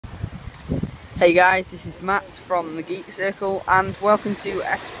Hey guys, this is Matt from the Geek Circle and welcome to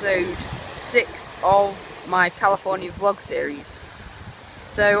episode 6 of my California vlog series.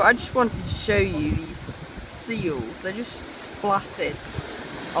 So I just wanted to show you these seals. They're just splattered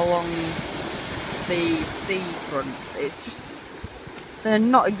along the seafront. It's just, they're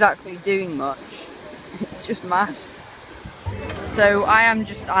not exactly doing much. It's just mad. So I am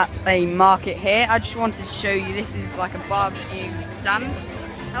just at a market here. I just wanted to show you, this is like a barbecue stand.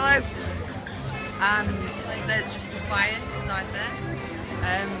 Hello. And there's just the fire inside there.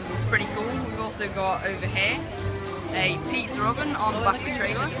 It's pretty cool. We've also got over here a pizza oven on the back of the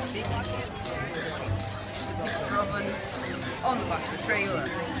trailer. Just a pizza oven on the back of the trailer.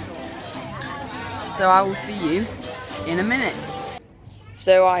 So I will see you in a minute.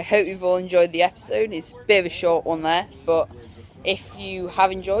 So I hope you've all enjoyed the episode. It's a bit of a short one there, but if you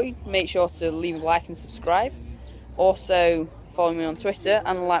have enjoyed, make sure to leave a like and subscribe. Also follow me on Twitter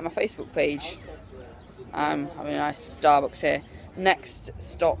and like my Facebook page. I'm having a nice Starbucks here. The next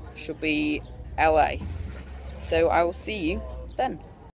stop should be LA. So I will see you then.